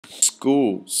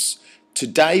schools.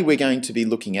 Today we're going to be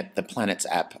looking at the Planets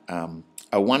app,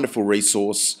 a wonderful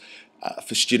resource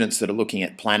for students that are looking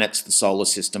at planets, the solar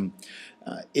system.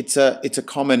 It's a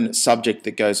common subject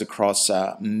that goes across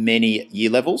many year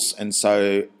levels, and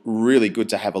so really good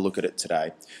to have a look at it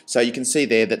today. So you can see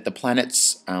there that the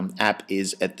Planets app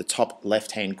is at the top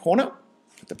left-hand corner.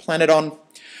 Put the planet on.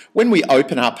 When we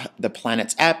open up the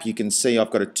Planets app, you can see I've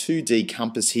got a 2D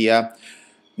compass here.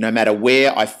 No matter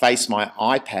where I face my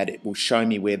iPad, it will show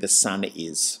me where the sun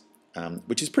is,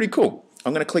 which is pretty cool.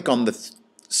 I'm going to click on the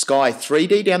Sky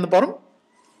 3D down the bottom.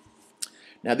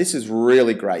 Now this is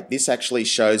really great. This actually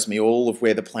shows me all of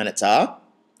where the planets are,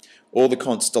 all the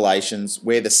constellations,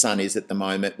 where the sun is at the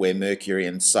moment, where Mercury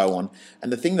and so on.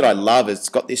 And the thing that I love is it's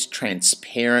got this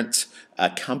transparent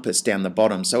compass down the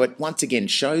bottom. So it once again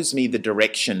shows me the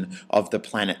direction of the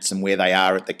planets and where they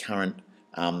are at the current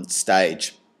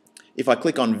stage. If I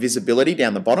click on visibility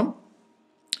down the bottom,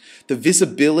 the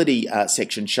visibility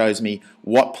section shows me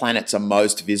what planets are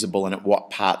most visible and at what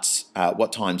parts,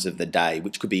 what times of the day,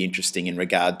 which could be interesting in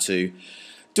regard to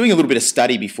doing a little bit of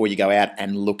study before you go out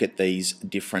and look at these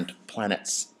different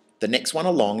planets. The next one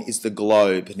along is the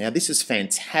globe. Now this is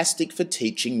fantastic for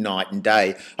teaching night and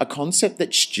day, a concept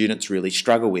that students really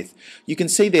struggle with. You can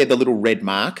see there the little red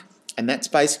mark, and that's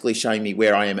basically showing me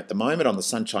where I am at the moment on the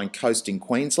Sunshine Coast in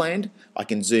Queensland. I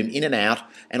can zoom in and out,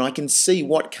 and I can see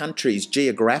what countries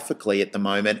geographically at the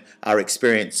moment are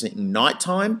experiencing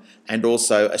nighttime, and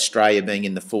also Australia being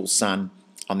in the full sun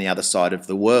on the other side of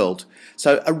the world.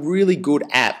 So a really good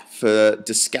app for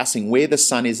discussing where the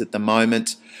sun is at the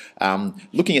moment,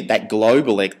 looking at that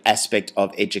global aspect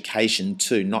of education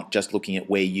too, not just looking at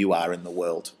where you are in the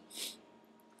world.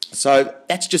 So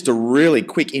that's just a really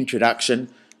quick introduction.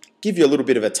 Give you a little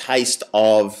bit of a taste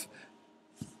of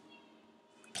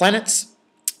planets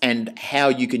and how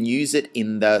you can use it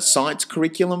in the science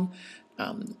curriculum,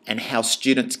 and how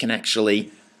students can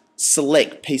actually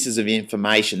select pieces of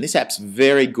information. This app's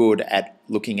very good at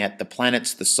looking at the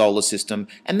planets, the solar system,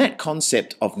 and that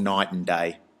concept of night and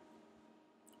day.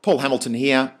 Paul Hamilton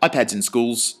here, iPads in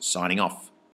Schools, signing off.